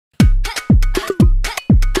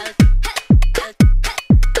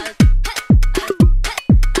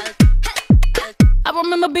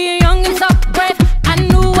be young and so brave. I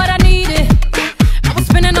knew what I needed. I was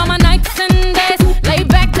spending all my nights and days, laid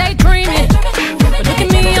back daydreaming. But look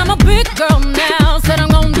at me, I'm a big girl now. Said I'm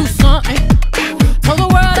gonna do something. Told the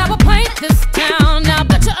world I would paint this town. Now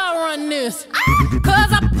bet you I'll run this,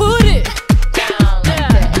 cause I put it down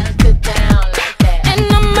like that, down like that.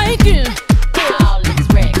 And I'm making all these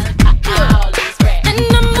racks, and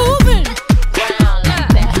I'm moving round like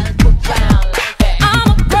that, round like that. I'm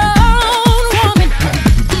a grown woman.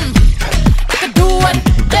 I can do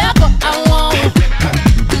whatever I want.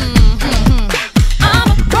 I'm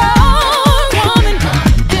a grown woman.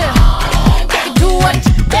 Yeah, I can do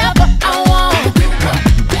whatever I want.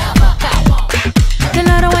 They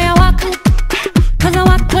love the way I walk, cause I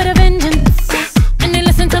walk with a vengeance. And they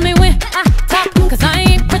listen to me when I talk, cause I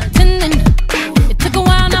ain't pretending. It took a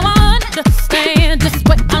while, now I understand just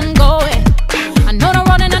where I'm going. I know the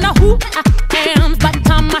road and I know who I am by the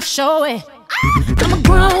time I show it.